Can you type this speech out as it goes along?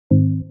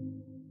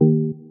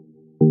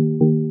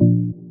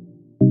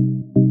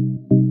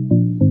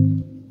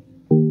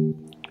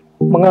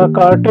Mga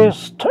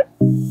ka-artist,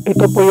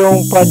 ito po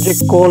yung project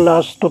ko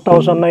last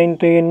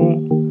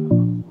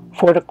 2019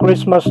 for the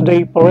Christmas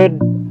Day Parade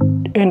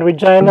in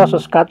Regina,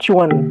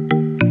 Saskatchewan.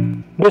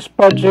 This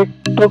project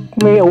took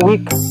me a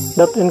week.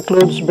 That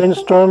includes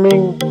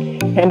brainstorming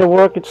and the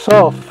work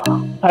itself.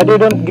 I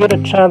didn't get a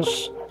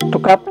chance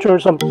to capture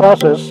some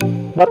process,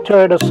 but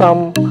here are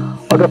some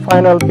of the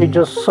final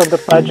pages of the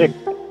project.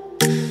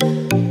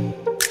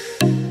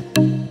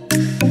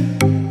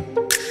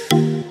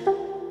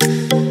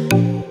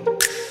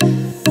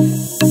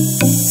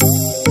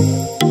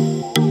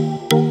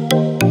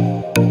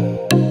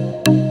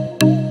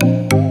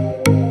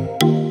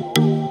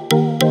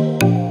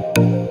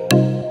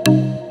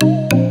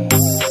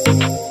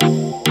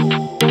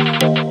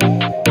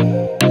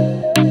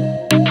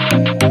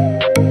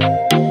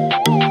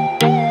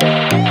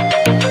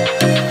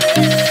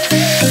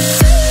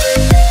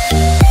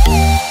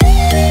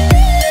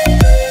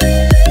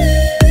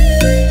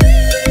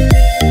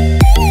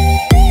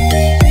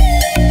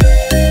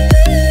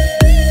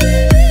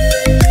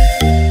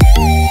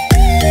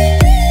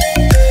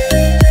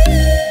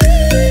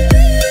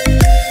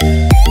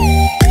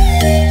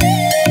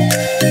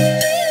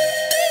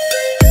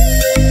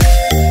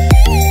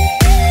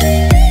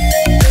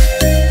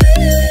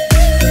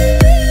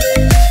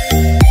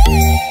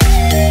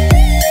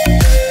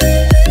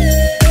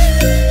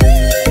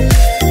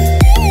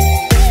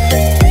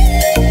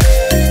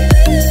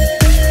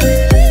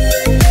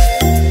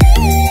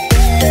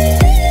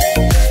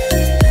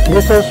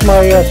 This is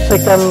my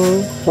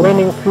second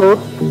winning flute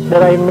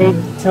that I made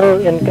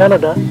here in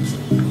Canada.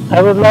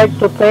 I would like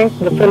to thank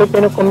the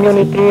Filipino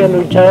community in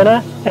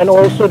Regina and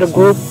also the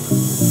group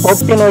of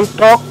Pinoy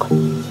Talk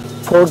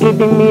for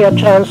giving me a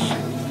chance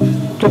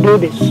to do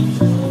this.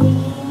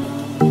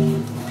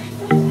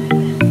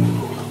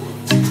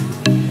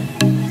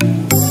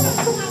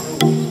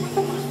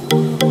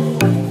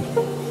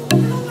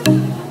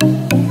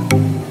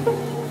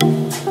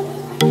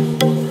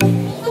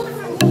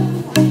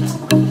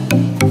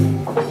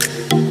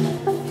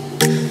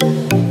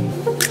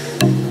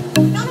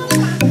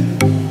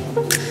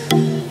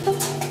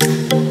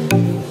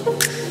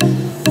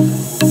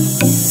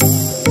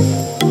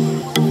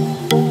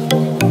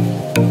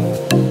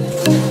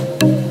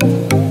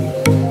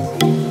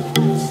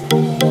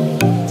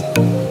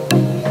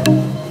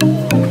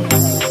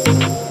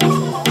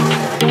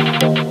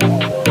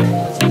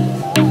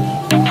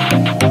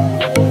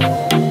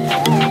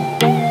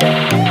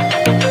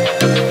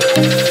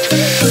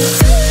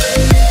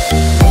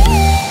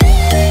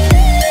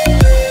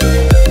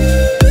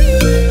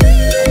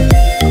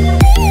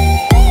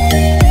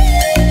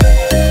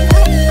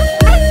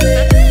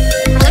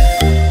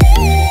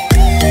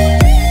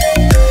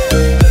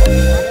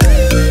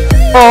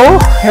 So,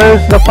 here's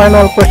the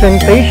final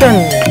presentation.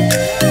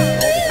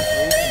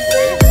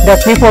 The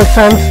people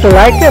seems to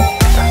like it.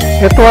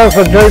 It was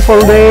a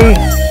joyful day,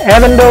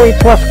 even though it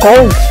was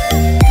cold.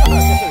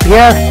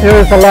 Yes,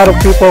 there is a lot of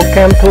people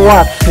came to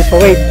watch the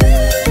parade.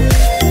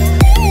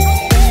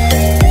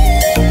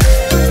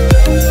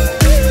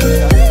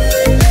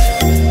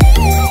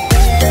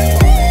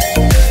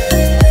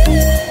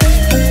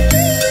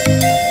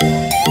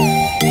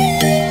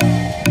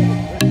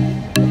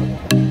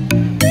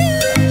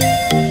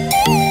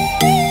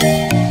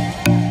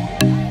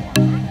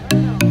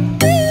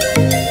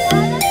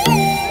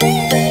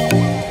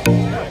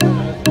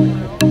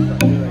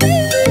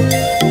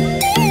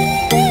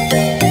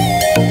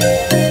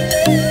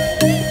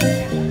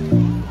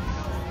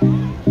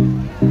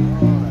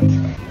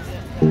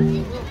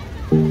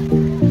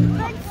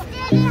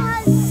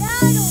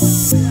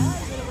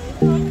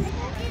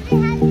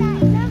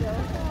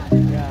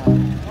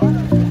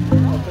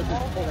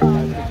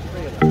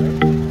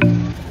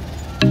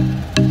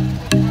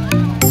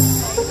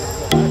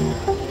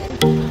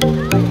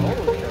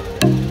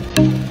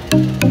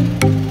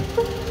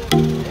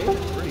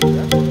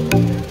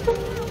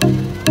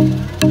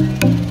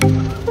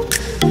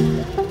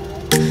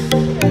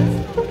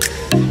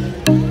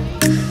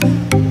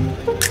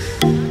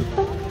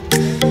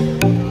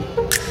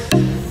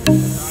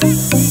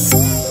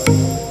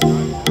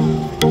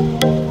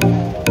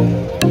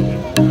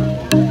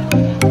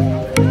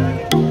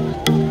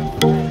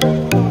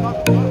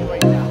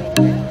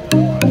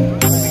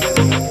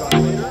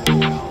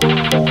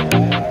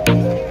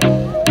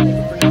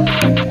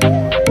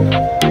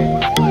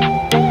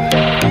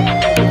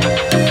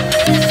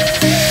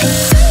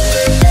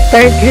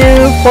 Thank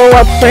you for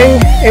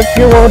watching. If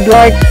you would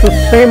like to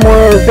see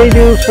more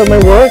videos of my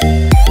work,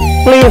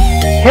 please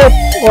hit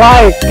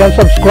like and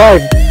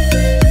subscribe.